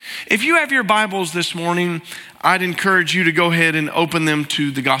If you have your Bibles this morning, I'd encourage you to go ahead and open them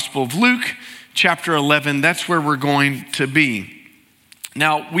to the Gospel of Luke, chapter 11. That's where we're going to be.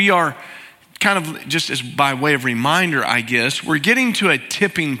 Now, we are kind of, just as by way of reminder, I guess, we're getting to a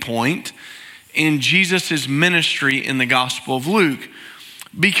tipping point in Jesus' ministry in the Gospel of Luke.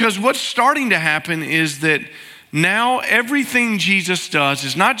 Because what's starting to happen is that now everything Jesus does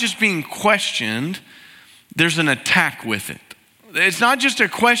is not just being questioned, there's an attack with it. It's not just a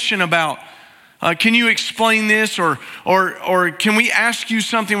question about, can you explain this, or can we ask you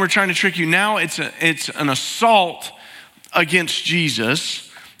something, we're trying to trick you. Now it's an assault against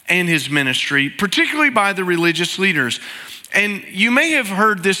Jesus and his ministry, particularly by the religious leaders. And you may have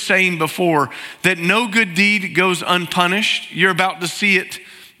heard this saying before, that no good deed goes unpunished. You're about to see it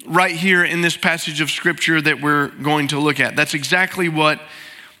right here in this passage of scripture that we're going to look at. That's exactly what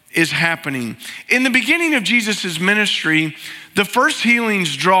is happening. In the beginning of Jesus' ministry, the first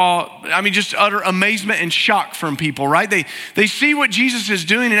healings draw, just utter amazement and shock from people, right? They see what Jesus is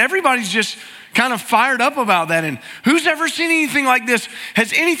doing, and everybody's just kind of fired up about that. And who's ever seen anything like this?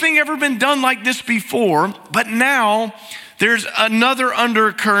 Has anything ever been done like this before? But now there's another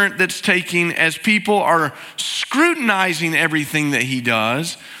undercurrent that's taking as people are scrutinizing everything that he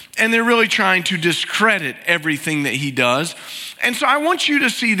does, and they're really trying to discredit everything that he does. And so I want you to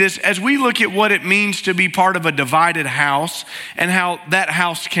see this as we look at what it means to be part of a divided house and how that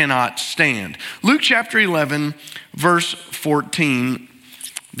house cannot stand. Luke chapter 11, verse 14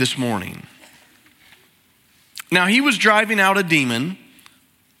 this morning. Now he was driving out a demon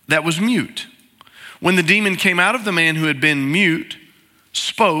that was mute. When the demon came out of the man who had been mute,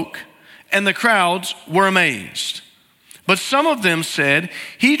 spoke, and the crowds were amazed. But some of them said,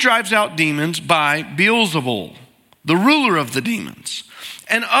 he drives out demons by Beelzebul, the ruler of the demons.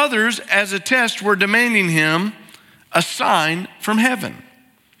 And others, as a test, were demanding him a sign from heaven.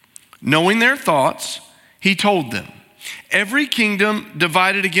 Knowing their thoughts, he told them, every kingdom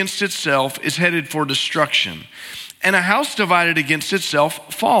divided against itself is headed for destruction, and a house divided against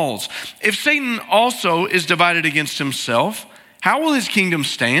itself falls. If Satan also is divided against himself, how will his kingdom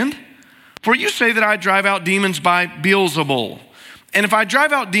stand? For you say that I drive out demons by Beelzebul. And if I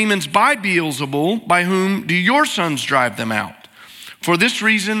drive out demons by Beelzebul, by whom do your sons drive them out? For this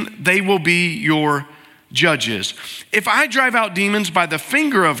reason, they will be your judges. If I drive out demons by the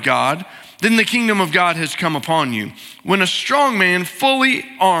finger of God, then the kingdom of God has come upon you. When a strong man, fully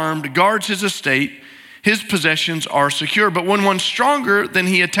armed, guards his estate, his possessions are secure. But when one stronger than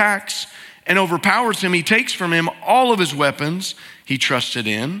he attacks and overpowers him, he takes from him all of his weapons he trusted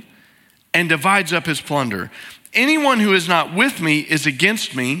in and divides up his plunder. Anyone who is not with me is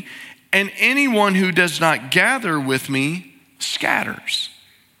against me, and anyone who does not gather with me scatters.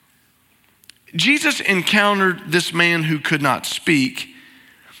 Jesus encountered this man who could not speak,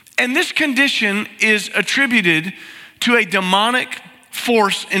 and this condition is attributed to a demonic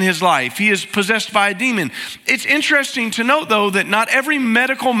force in his life. He is possessed by a demon. It's interesting to note, though, that not every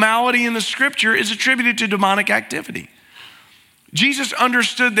medical malady in the scripture is attributed to demonic activity. Jesus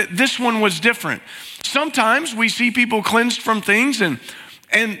understood that this one was different. Sometimes we see people cleansed from things, and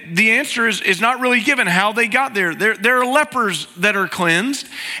the answer is not really given how they got there. There are lepers that are cleansed,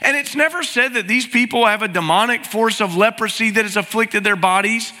 and it's never said that these people have a demonic force of leprosy that has afflicted their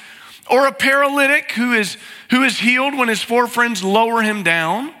bodies, or a paralytic who is healed when his four friends lower him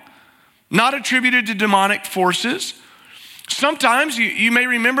down, not attributed to demonic forces. Sometimes you may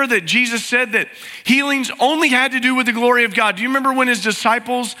remember that Jesus said that healings only had to do with the glory of God. Do you remember when his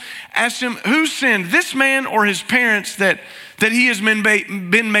disciples asked him, who sinned, this man or his parents, that he has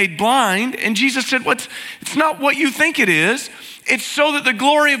been made blind? And Jesus said, it's not what you think it is. It's so that the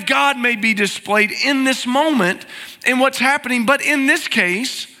glory of God may be displayed in this moment in what's happening. But in this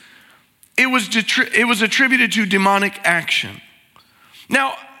case, it was attributed to demonic action.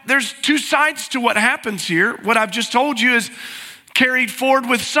 Now, there's two sides to what happens here. What I've just told you is carried forward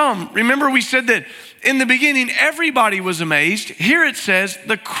with some. Remember, we said that in the beginning, everybody was amazed. Here it says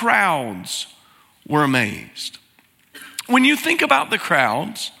the crowds were amazed. When you think about the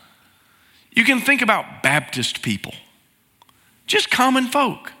crowds, you can think about Baptist people, just common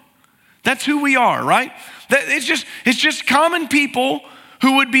folk. That's who we are, right? It's just common people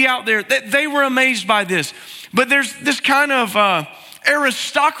who would be out there. They were amazed by this. But there's this kind of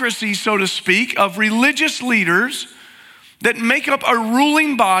aristocracy, so to speak, of religious leaders that make up a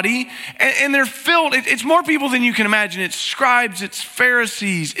ruling body, and they're filled. It's more people than you can imagine. It's scribes, it's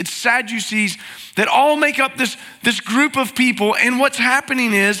Pharisees, it's Sadducees that all make up this group of people. And what's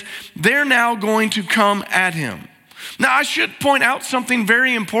happening is they're now going to come at him. Now, I should point out something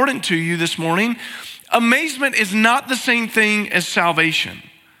very important to you this morning. Amazement is not the same thing as salvation.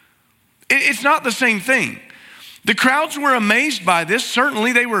 It's not the same thing. The crowds were amazed by this.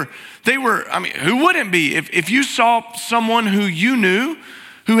 Certainly they were, I mean, who wouldn't be? If you saw someone who you knew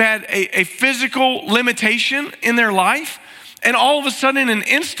who had a physical limitation in their life, and all of a sudden in an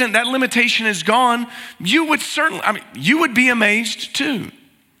instant that limitation is gone, you would be amazed too.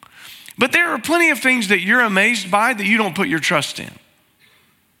 But there are plenty of things that you're amazed by that you don't put your trust in.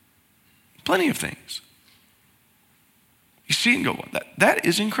 Plenty of things. You see and go, that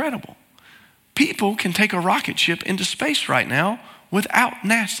is incredible. People can take a rocket ship into space right now without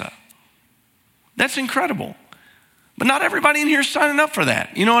NASA. That's incredible. But not everybody in here is signing up for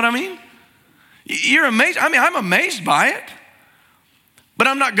that. You know what I mean? You're amazed. I mean, I'm amazed by it, but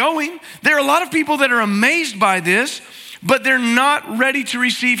I'm not going. There are a lot of people that are amazed by this, but they're not ready to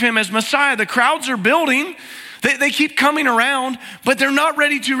receive him as Messiah. The crowds are building. They keep coming around, but they're not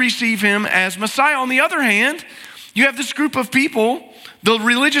ready to receive him as Messiah. On the other hand, you have this group of people, the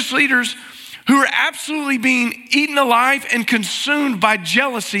religious leaders, who are absolutely being eaten alive and consumed by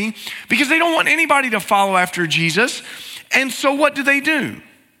jealousy because they don't want anybody to follow after Jesus. And so what do?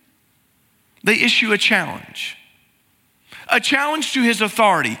 They issue a challenge to his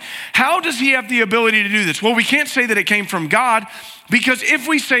authority. How does he have the ability to do this? Well, we can't say that it came from God, because if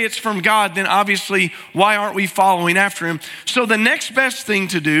we say it's from God, then obviously why aren't we following after him? So the next best thing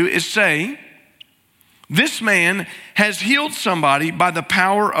to do is say, this man has healed somebody by the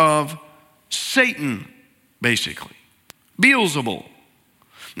power of Satan, basically. Beelzebul.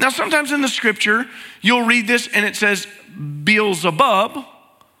 Now, sometimes in the scripture, you'll read this and it says Beelzebub,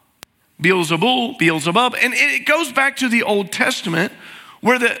 Beelzebul, Beelzebub. And it goes back to the Old Testament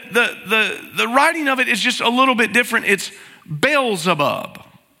where the writing of it is just a little bit different. It's Beelzebub.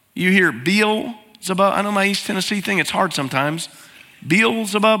 You hear Beelzebub. I know my East Tennessee thing, it's hard sometimes.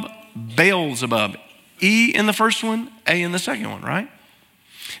 Beelzebub, Beelzebub. E in the first one, A in the second one, right?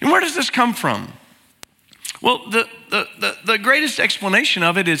 And where does this come from? Well, the greatest explanation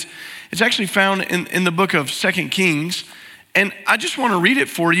of it is it's actually found in the book of 2 Kings. And I just want to read it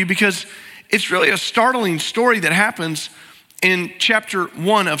for you because it's really a startling story that happens in chapter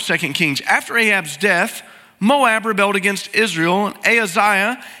 1 of 2 Kings. After Ahab's death, Moab rebelled against Israel, and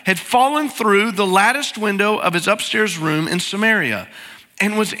Ahaziah had fallen through the latticed window of his upstairs room in Samaria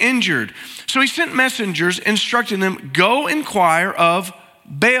and was injured. So he sent messengers instructing them, go inquire of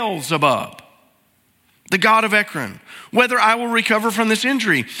Beelzebub, the god of Ekron, whether I will recover from this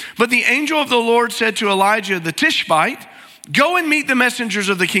injury. But the angel of the Lord said to Elijah the Tishbite, go and meet the messengers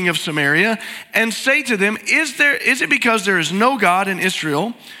of the king of Samaria and say to them, is it because there is no God in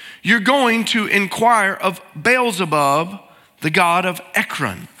Israel, you're going to inquire of Beelzebub, the god of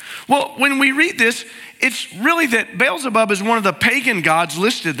Ekron? Well, when we read this, it's really that Beelzebub is one of the pagan gods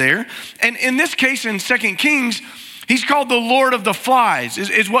listed there. And in this case, in 2 Kings, he's called the Lord of the Flies,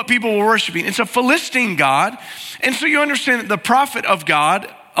 is what people were worshiping. It's a Philistine god. And so you understand that the prophet of God,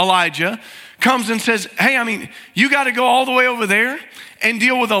 Elijah, comes and says, hey, you got to go all the way over there and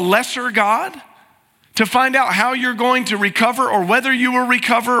deal with a lesser god to find out how you're going to recover or whether you will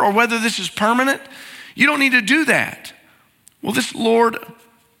recover or whether this is permanent. You don't need to do that. Well, this Lord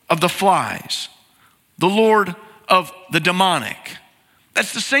of the Flies, the Lord of the demonic,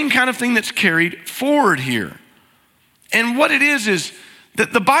 that's the same kind of thing that's carried forward here. And what it is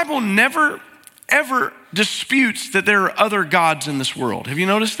that the Bible never, ever disputes that there are other gods in this world. Have you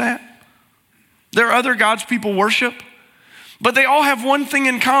noticed that? There are other gods people worship, but they all have one thing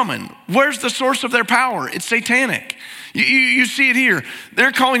in common. Where's the source of their power? It's satanic. You see it here.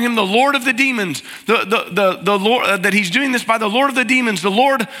 They're calling him the Lord of the demons, the Lord, that he's doing this by the Lord of the demons, the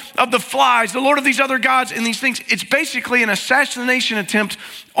Lord of the flies, the Lord of these other gods and these things. It's basically an assassination attempt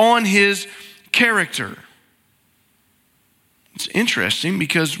on his character. It's interesting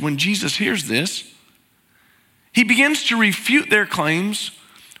because when Jesus hears this, he begins to refute their claims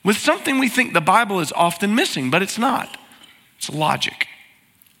with something we think the Bible is often missing, but it's not. It's logic.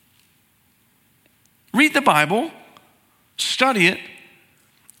 Read the Bible, study it,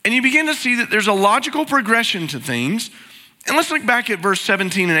 and you begin to see that there's a logical progression to things. And let's look back at verse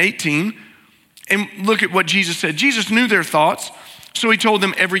 17 and 18 and look at what Jesus said. Jesus knew their thoughts, so he told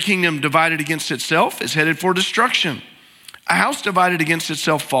them, every kingdom divided against itself is headed for destruction. A house divided against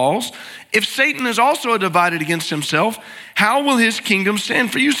itself falls. If Satan is also divided against himself, how will his kingdom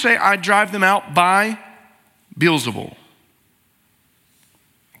stand? For you say, I drive them out by Beelzebul.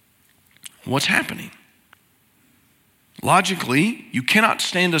 What's happening? Logically, you cannot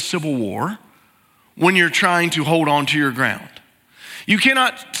stand a civil war when you're trying to hold on to your ground. You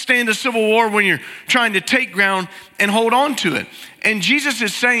cannot stand a civil war when you're trying to take ground and hold on to it. And Jesus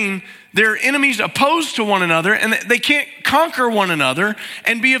is saying they're enemies opposed to one another, and they can't conquer one another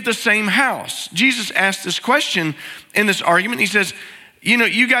and be of the same house. Jesus asked this question in this argument. He says,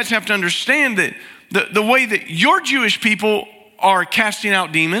 you guys have to understand that the way that your Jewish people are casting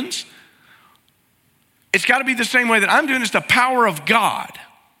out demons, it's got to be the same way that I'm doing. It's the power of God.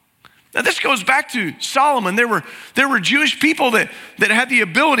 Now this goes back to Solomon. There were Jewish people that had the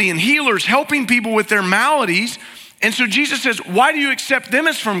ability, and healers helping people with their maladies. And so Jesus says, why do you accept them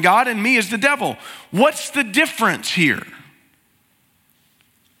as from God and me as the devil? What's the difference here?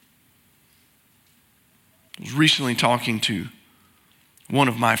 I was recently talking to one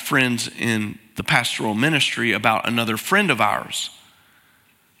of my friends in the pastoral ministry about another friend of ours.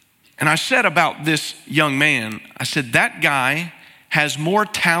 And I said about this young man, I said, that guy has more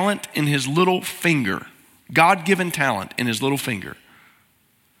talent in his little finger, God-given talent in his little finger,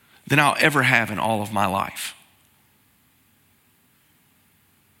 than I'll ever have in all of my life.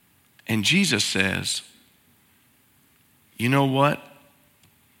 And Jesus says, you know what?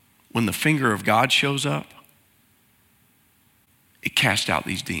 When the finger of God shows up, it casts out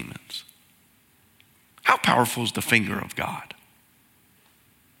these demons. How powerful is the finger of God?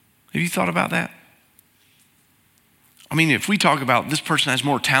 Have you thought about that? I mean, if we talk about this person has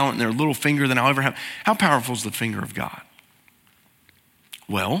more talent in their little finger than I'll ever have, how powerful is the finger of God?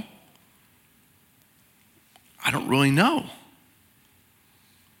 Well, I don't really know.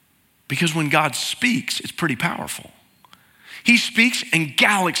 Because when God speaks, it's pretty powerful. He speaks and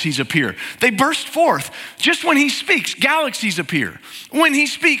galaxies appear. They burst forth. Just when he speaks, galaxies appear. When he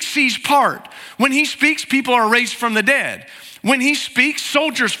speaks, seas part. When he speaks, people are raised from the dead. When he speaks,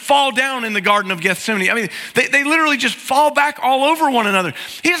 soldiers fall down in the Garden of Gethsemane. I mean, they literally just fall back all over one another.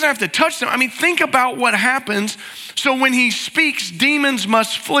 He doesn't have to touch them. I mean, think about what happens. So when he speaks, demons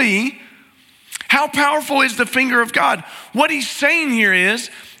must flee. How powerful is the finger of God? What he's saying here is,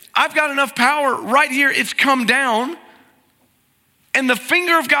 I've got enough power right here. It's come down. And the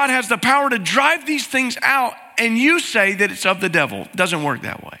finger of God has the power to drive these things out. And you say that it's of the devil. It doesn't work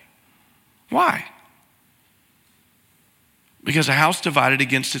that way. Why? Because a house divided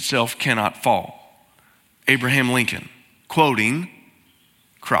against itself cannot fall. Abraham Lincoln, quoting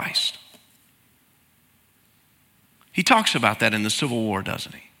Christ. He talks about that in the Civil War,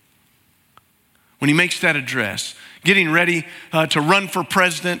 doesn't he? When he makes that address, getting ready to run for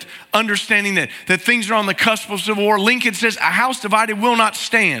president, understanding that things are on the cusp of civil war, Lincoln says, a house divided will not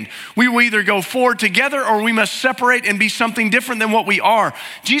stand. We will either go forward together or we must separate and be something different than what we are.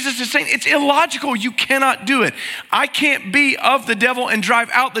 Jesus is saying it's illogical. You cannot do it. I can't be of the devil and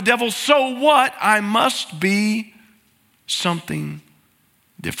drive out the devil. So what? I must be something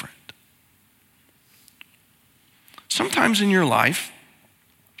different. Sometimes in your life,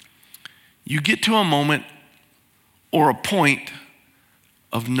 you get to a moment or a point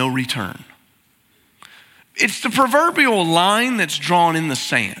of no return. It's the proverbial line that's drawn in the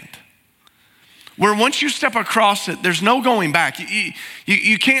sand, where once you step across it, there's no going back.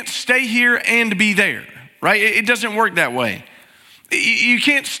 You can't stay here and be there, right? It doesn't work that way. You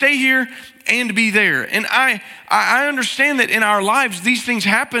can't stay here and be there. And I understand that in our lives, these things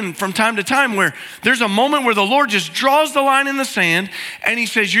happen from time to time where there's a moment where the Lord just draws the line in the sand and he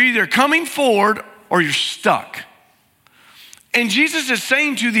says, you're either coming forward or you're stuck. And Jesus is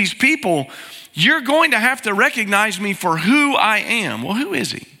saying to these people, you're going to have to recognize me for who I am. Well, who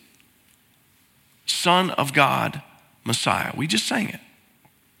is he? Son of God, Messiah. We just sang it.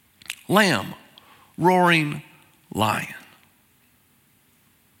 Lamb, roaring lion.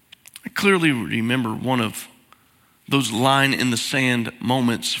 I clearly remember one of those line in the sand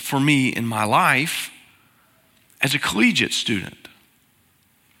moments for me in my life as a collegiate student.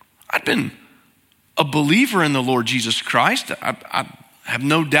 I'd been a believer in the Lord Jesus Christ. I have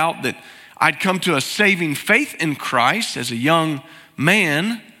no doubt that I'd come to a saving faith in Christ as a young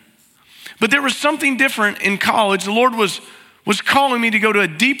man. But there was something different in college. The Lord was calling me to go to a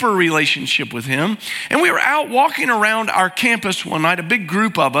deeper relationship with him. And we were out walking around our campus one night, a big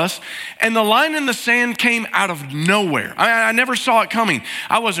group of us, and the line in the sand came out of nowhere. I never saw it coming.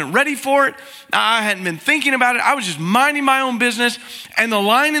 I wasn't ready for it. I hadn't been thinking about it. I was just minding my own business, and the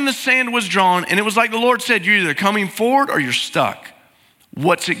line in the sand was drawn, and it was like the Lord said, you're either coming forward or you're stuck.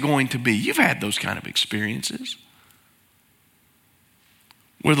 What's it going to be? You've had those kind of experiences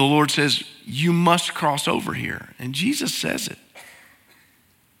where the Lord says, you must cross over here. And Jesus says it.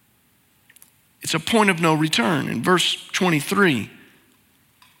 It's a point of no return. In verse 23,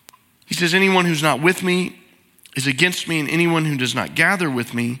 he says, anyone who's not with me is against me, and anyone who does not gather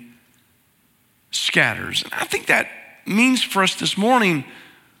with me scatters. And I think that means for us this morning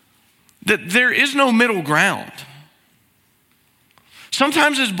that there is no middle ground.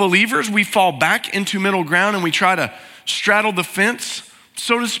 Sometimes as believers, we fall back into middle ground and we try to straddle the fence,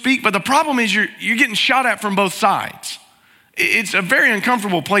 so to speak. But the problem is you're getting shot at from both sides. It's a very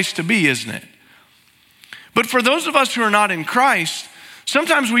uncomfortable place to be, isn't it? But for those of us who are not in Christ,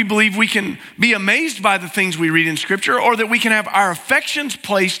 sometimes we believe we can be amazed by the things we read in Scripture, or that we can have our affections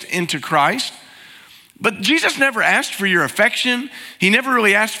placed into Christ. But Jesus never asked for your affection. He never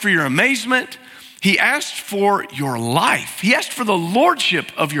really asked for your amazement. He asked for your life. He asked for the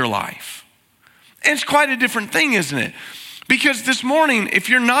lordship of your life. And it's quite a different thing, isn't it? Because this morning, if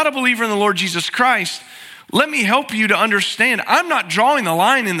you're not a believer in the Lord Jesus Christ, let me help you to understand, I'm not drawing the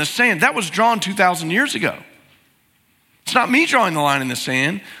line in the sand. That was drawn 2,000 years ago. It's not me drawing the line in the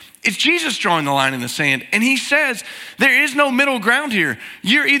sand. It's Jesus drawing the line in the sand. And he says, there is no middle ground here.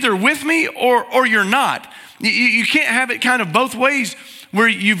 You're either with me or you're not. You can't have it kind of both ways where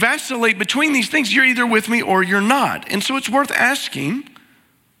you vacillate between these things. You're either with me or you're not. And so it's worth asking,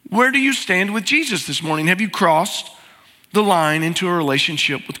 where do you stand with Jesus this morning? Have you crossed the line into a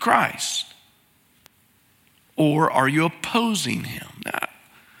relationship with Christ? Or are you opposing him? Now,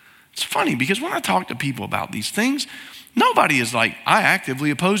 it's funny because when I talk to people about these things, nobody is like, I actively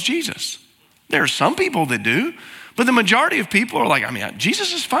oppose Jesus. There are some people that do, but the majority of people are like,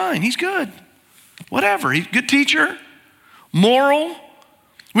 Jesus is fine. He's good. Whatever. He's a good teacher, moral.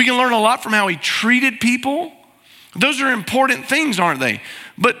 We can learn a lot from how he treated people. Those are important things, aren't they?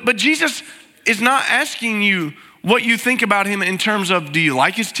 But Jesus is not asking you what you think about him in terms of, do you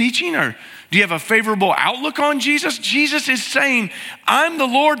like his teaching, or do you have a favorable outlook on Jesus? Jesus is saying, I'm the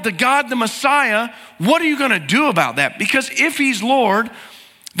Lord, the God, the Messiah. What are you going to do about that? Because if he's Lord,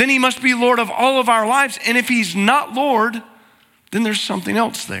 then he must be Lord of all of our lives. And if he's not Lord, then there's something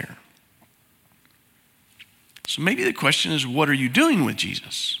else there. So maybe the question is, what are you doing with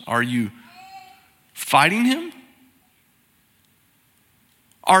Jesus? Are you fighting him?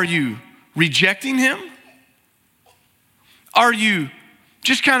 Are you rejecting him? Are you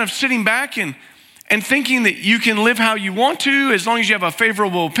just kind of sitting back and thinking that you can live how you want to as long as you have a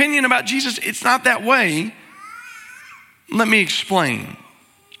favorable opinion about Jesus? It's not that way. Let me explain.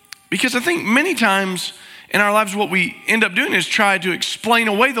 Because I think many times in our lives what we end up doing is try to explain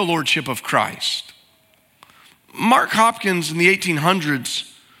away the lordship of Christ. Mark Hopkins in the 1800s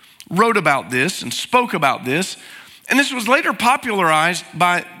wrote about this and spoke about this. And this was later popularized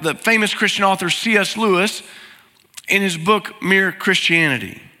by the famous Christian author C.S. Lewis in his book, Mere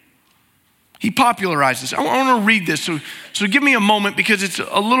Christianity. He popularized this. I want to read this, so give me a moment because it's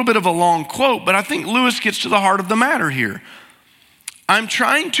a little bit of a long quote, but I think Lewis gets to the heart of the matter here. I'm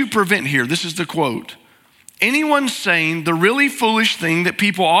trying to prevent here, this is the quote, anyone saying the really foolish thing that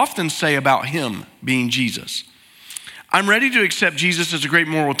people often say about him, being Jesus. I'm ready to accept Jesus as a great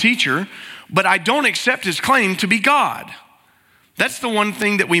moral teacher, but I don't accept his claim to be God. That's the one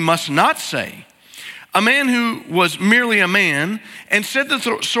thing that we must not say. A man who was merely a man and said the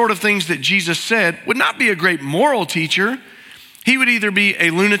sort of things that Jesus said would not be a great moral teacher. He would either be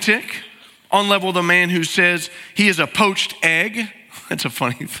a lunatic on level with a man who says he is a poached egg. That's a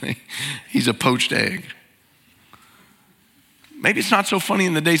funny thing. He's a poached egg. Maybe it's not so funny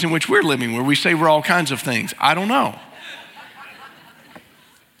in the days in which we're living where we say we're all kinds of things. I don't know.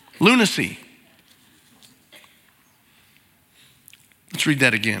 Lunacy. Let's read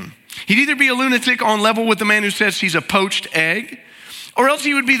that again. He'd either be a lunatic on level with the man who says he's a poached egg, or else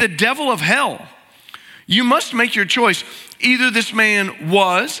he would be the devil of hell. You must make your choice. Either this man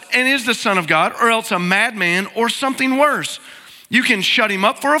was and is the Son of God, or else a madman or something worse. You can shut him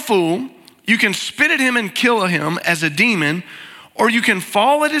up for a fool, you can spit at him and kill him as a demon, or you can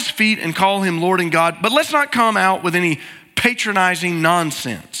fall at his feet and call him Lord and God. But let's not come out with any patronizing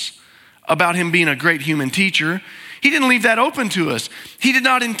nonsense about him being a great human teacher. He didn't leave that open to us. He did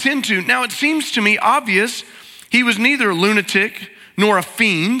not intend to. Now, it seems to me obvious he was neither a lunatic nor a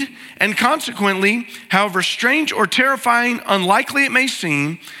fiend, and consequently, however strange or terrifying, unlikely it may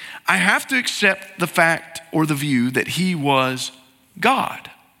seem, I have to accept the fact or the view that he was God.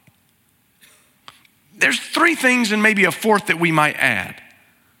 There's three things and maybe a fourth that we might add.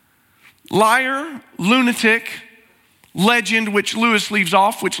 Liar, lunatic, legend, which Lewis leaves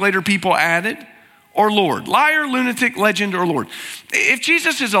off, which later people added, or Lord. Liar, lunatic, legend, or Lord. If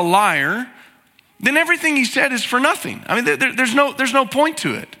Jesus is a liar, then everything he said is for nothing. I mean, there's no point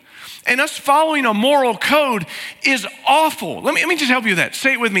to it. And us following a moral code is awful. Let me just help you with that.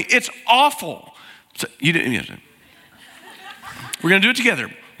 Say it with me. It's awful. So you didn't. We're going to do it together.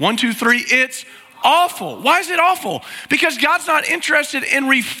 1, 2, 3. It's awful. Why is it awful? Because God's not interested in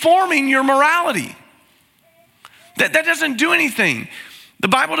reforming your morality. That doesn't do anything. The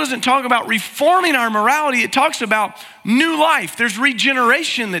Bible doesn't talk about reforming our morality. It talks about new life. There's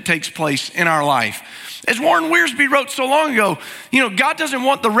regeneration that takes place in our life. As Warren Wiersbe wrote so long ago, God doesn't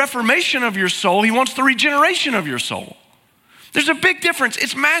want the reformation of your soul. He wants the regeneration of your soul. There's a big difference.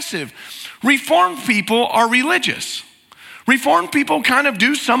 It's massive. Reformed people are religious. Reformed people kind of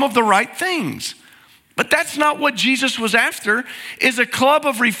do some of the right things. But that's not what Jesus was after, is a club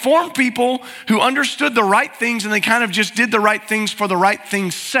of reformed people who understood the right things and they kind of just did the right things for the right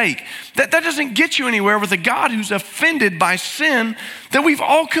thing's sake. That doesn't get you anywhere with a God who's offended by sin that we've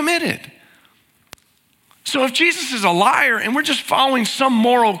all committed. So if Jesus is a liar and we're just following some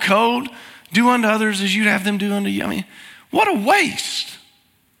moral code, do unto others as you'd have them do unto you, what a waste.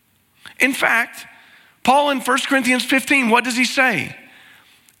 In fact, Paul in 1 Corinthians 15, what does he say?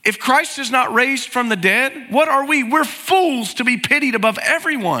 If Christ is not raised from the dead, what are we? We're fools to be pitied above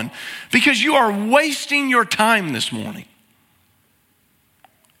everyone because you are wasting your time this morning.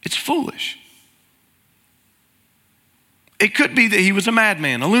 It's foolish. It could be that he was a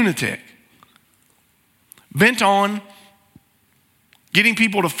madman, a lunatic, bent on getting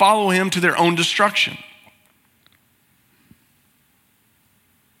people to follow him to their own destruction.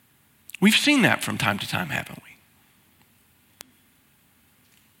 We've seen that from time to time, haven't we?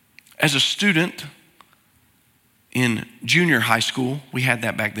 As a student in junior high school, we had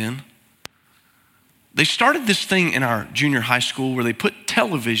that back then. They started this thing in our junior high school where they put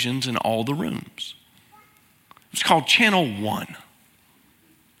televisions in all the rooms. It's called Channel One.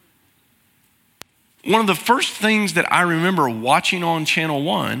 One of the first things that I remember watching on Channel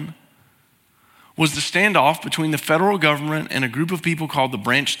One was the standoff between the federal government and a group of people called the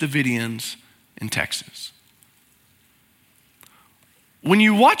Branch Davidians in Texas. When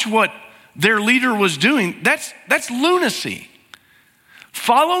you watch what their leader was doing, that's lunacy.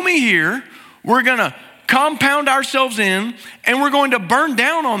 Follow me here. We're going to compound ourselves in and we're going to burn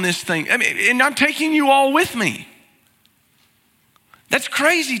down on this thing. And I'm taking you all with me. That's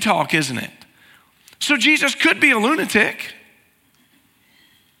crazy talk, isn't it? So Jesus could be a lunatic.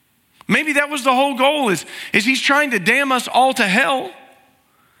 Maybe that was the whole goal is he's trying to damn us all to hell.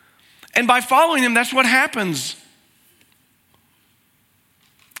 And by following him, that's what happens.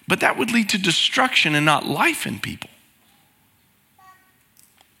 But that would lead to destruction and not life in people.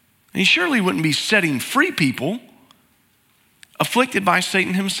 And he surely wouldn't be setting free people afflicted by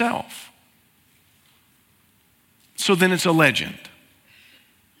Satan himself. So then it's a legend.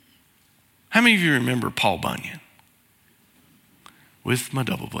 How many of you remember Paul Bunyan? With my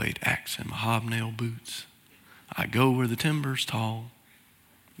double blade axe and my hobnail boots, I go where the timber's tall.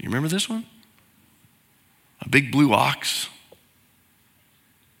 You remember this one? A big blue ox.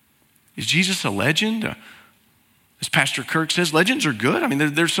 Is Jesus a legend? As Pastor Kirk says, legends are good. I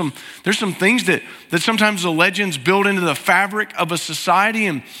mean, there's some things that sometimes the legends build into the fabric of a society,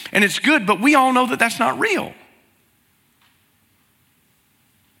 and it's good, but we all know that that's not real.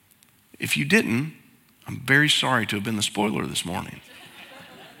 If you didn't, I'm very sorry to have been the spoiler this morning.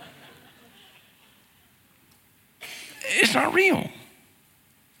 It's not real.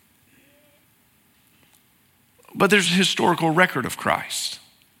 But there's a historical record of Christ.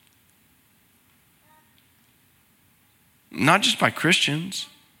 Not just by Christians.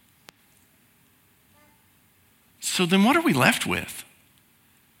 So then what are we left with?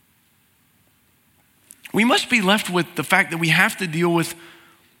 We must be left with the fact that we have to deal with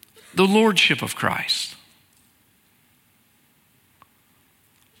the lordship of Christ.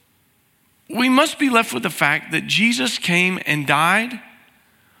 We must be left with the fact that Jesus came and died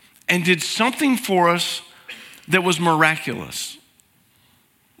and did something for us that was miraculous.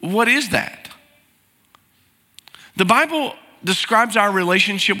 What is that? The Bible describes our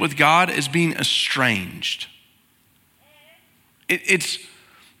relationship with God as being estranged. It's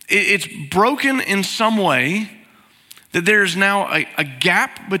broken in some way that there's now a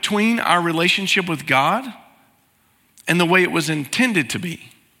gap between our relationship with God and the way it was intended to be.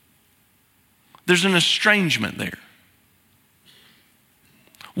 There's an estrangement there.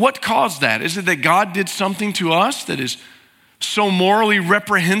 What caused that? Is it that God did something to us that is so morally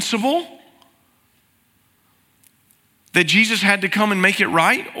reprehensible that Jesus had to come and make it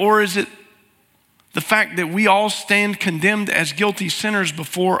right? Or is it the fact that we all stand condemned as guilty sinners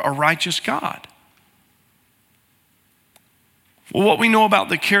before a righteous God? Well, what we know about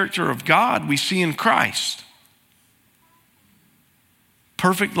the character of God, we see in Christ.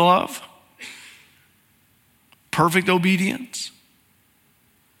 Perfect love, perfect obedience,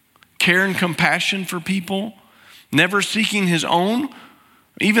 care and compassion for people, never seeking his own.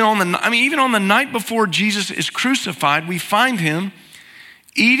 Even on the night before Jesus is crucified, we find him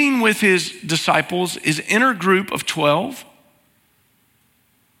eating with his disciples, his inner group of 12,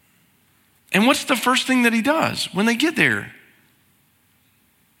 And what's the first thing that he does when they get there?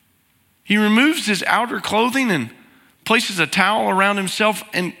 He removes his outer clothing and places a towel around himself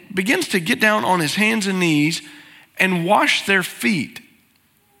and begins to get down on his hands and knees and wash their feet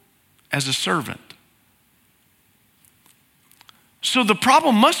as a servant. So the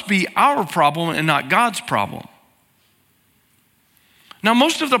problem must be our problem and not God's problem. Now,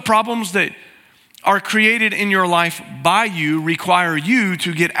 most of the problems that are created in your life by you require you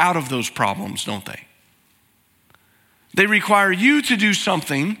to get out of those problems, don't they? They require you to do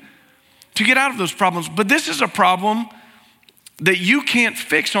something to get out of those problems. But this is a problem that you can't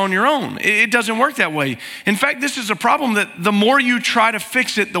fix on your own. It doesn't work that way. In fact, this is a problem that the more you try to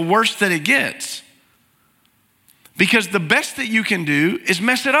fix it, the worse that it gets. Because the best that you can do is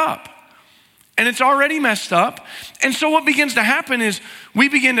mess it up. And it's already messed up. And so what begins to happen is we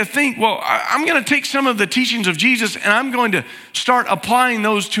begin to think, well, I'm going to take some of the teachings of Jesus and I'm going to start applying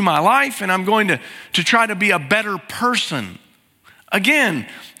those to my life, and I'm going to try to be a better person. Again,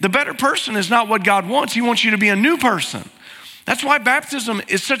 the better person is not what God wants. He wants you to be a new person. That's why baptism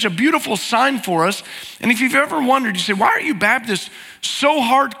is such a beautiful sign for us. And if you've ever wondered, you say, why are you Baptists so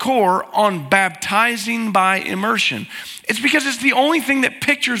hardcore on baptizing by immersion? It's because it's the only thing that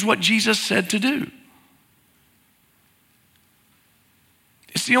pictures what Jesus said to do.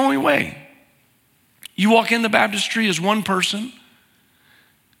 It's the only way. You walk in the baptistry as one person.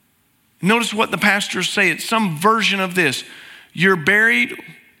 Notice what the pastors say. It's some version of this. You're buried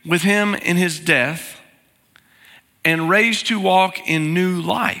with him in his death and raised to walk in new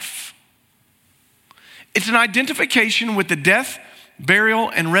life. It's an identification with the death, burial,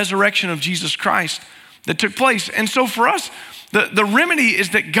 and resurrection of Jesus Christ that took place. And so for us, the remedy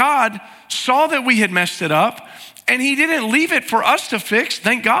is that God saw that we had messed it up, and he didn't leave it for us to fix,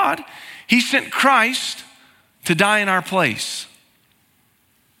 thank God. He sent Christ to die in our place.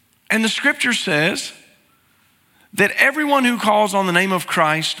 And the scripture says that everyone who calls on the name of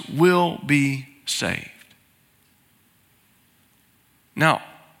Christ will be saved. Now,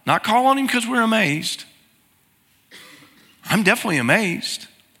 not call on him because we're amazed. I'm definitely amazed.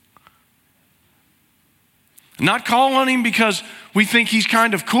 Not call on him because we think he's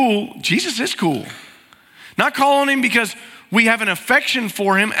kind of cool. Jesus is cool. Not call on him because we have an affection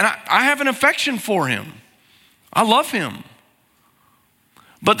for him, and I have an affection for him. I love him.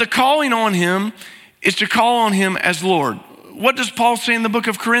 But the calling on him is to call on him as Lord. What does Paul say in the book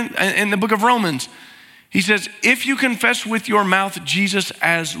of Romans? He says, if you confess with your mouth Jesus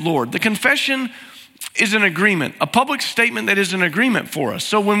as Lord. The confession is an agreement, a public statement that is an agreement for us.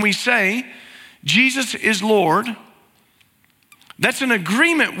 So when we say Jesus is Lord, that's an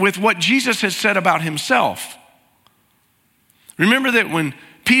agreement with what Jesus has said about himself. Remember that when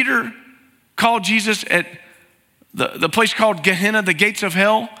Peter called Jesus at the place called Gehenna, the gates of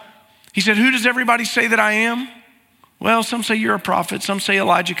hell, he said, who does everybody say that I am? Well, some say you're a prophet. Some say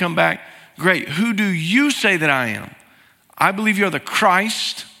Elijah come back. Great. Who do you say that I am? I believe you're the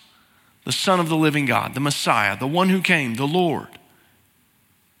Christ, the Son of the living God, the Messiah, the one who came, the Lord.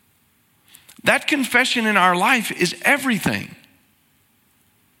 That confession in our life is everything.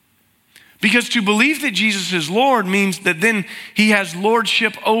 Because to believe that Jesus is Lord means that then he has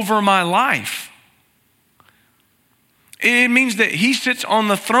lordship over my life. It means that he sits on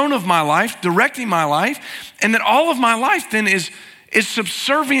the throne of my life, directing my life, and that all of my life then is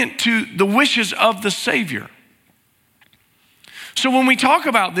subservient to the wishes of the Savior. So when we talk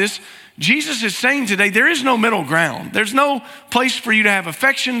about this, Jesus is saying today, there is no middle ground. There's no place for you to have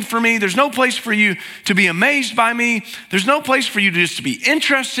affection for me. There's no place for you to be amazed by me. There's no place for you just to be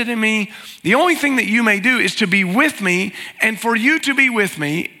interested in me. The only thing that you may do is to be with me. And for you to be with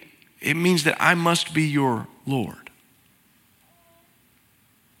me, it means that I must be your Lord.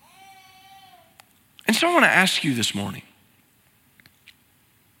 And so I want to ask you this morning,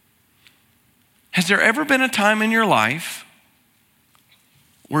 has there ever been a time in your life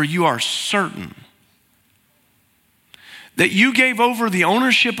where you are certain that you gave over the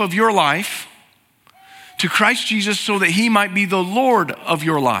ownership of your life to Christ Jesus so that he might be the Lord of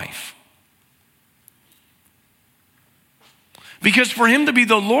your life? Because for him to be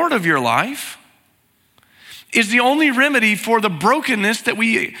the Lord of your life is the only remedy for the brokenness that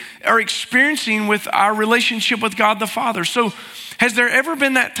we are experiencing with our relationship with God the Father. So has there ever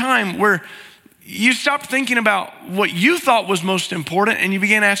been that time where you stopped thinking about what you thought was most important and you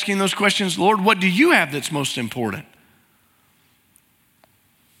began asking those questions, Lord, what do you have that's most important?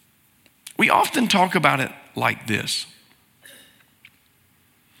 We often talk about it like this.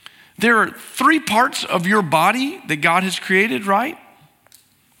 There are 3 parts of your body that God has created, right?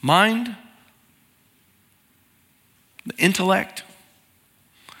 Mind, the intellect.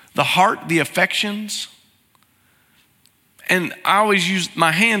 the heart, the affections. And I always use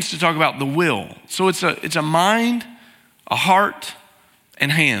my hands to talk about the will. So it's a mind, a heart,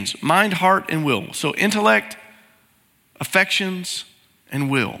 and hands. Mind, heart, and will. So intellect, affections, and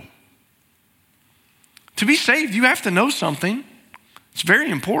will. To be saved, you have to know something. It's very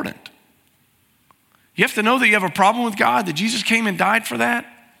important. You have to know that you have a problem with God, that Jesus came and died for that.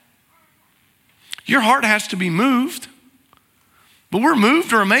 Your heart has to be moved. But we're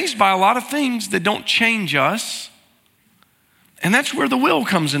moved or amazed by a lot of things that don't change us. And that's where the will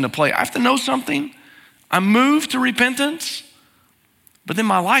comes into play. I have to know something. I'm moved to repentance, but then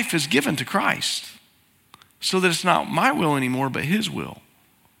my life is given to Christ so that it's not my will anymore, but his will.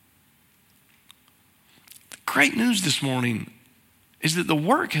 The great news this morning is that the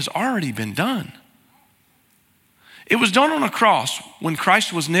work has already been done. It was done on a cross when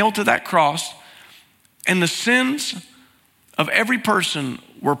Christ was nailed to that cross, and the sins of every person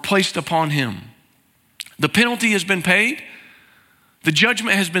were placed upon him. The penalty has been paid. The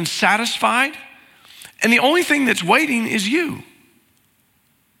judgment has been satisfied. And the only thing that's waiting is you.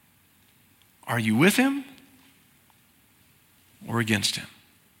 Are you with him or against him?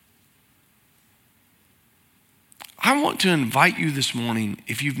 I want to invite you this morning,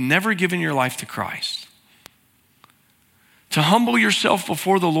 if you've never given your life to Christ, to humble yourself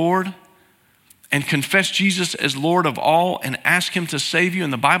before the Lord and confess Jesus as Lord of all and ask him to save you.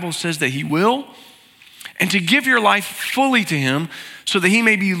 And the Bible says that he will. And to give your life fully to him so that he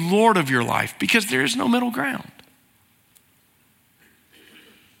may be Lord of your life, because there is no middle ground.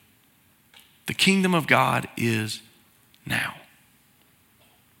 The kingdom of God is now.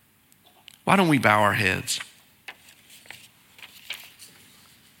 Why don't we bow our heads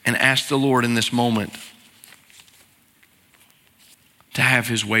and ask the Lord in this moment to have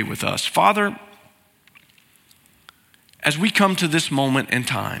his way with us. Father, as we come to this moment in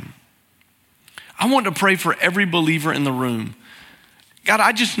time, I want to pray for every believer in the room. God,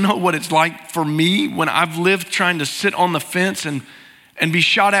 I just know what it's like for me when I've lived trying to sit on the fence and be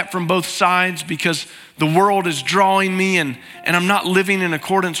shot at from both sides because the world is drawing me and I'm not living in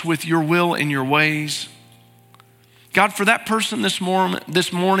accordance with your will and your ways. God, for that person this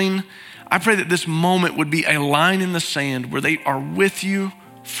morning, I pray that this moment would be a line in the sand where they are with you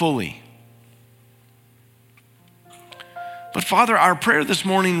fully. But Father, our prayer this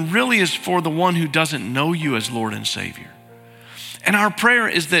morning really is for the one who doesn't know you as Lord and Savior. And our prayer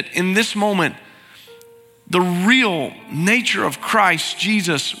is that in this moment, the real nature of Christ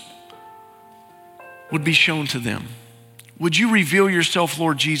Jesus would be shown to them. Would you reveal yourself,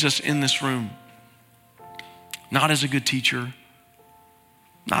 Lord Jesus, in this room? Not as a good teacher,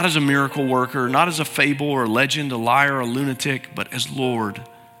 not as a miracle worker, not as a fable or a legend, a liar, a lunatic, but as Lord.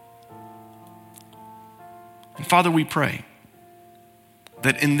 And Father, we pray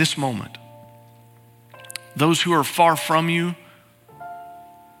that in this moment, those who are far from you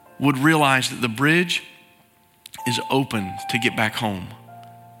would realize that the bridge is open to get back home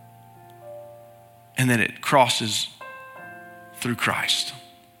and that it crosses through Christ.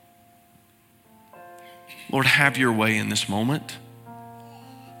 Lord, have your way in this moment.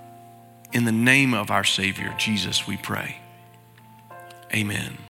 In the name of our Savior, Jesus, we pray. Amen.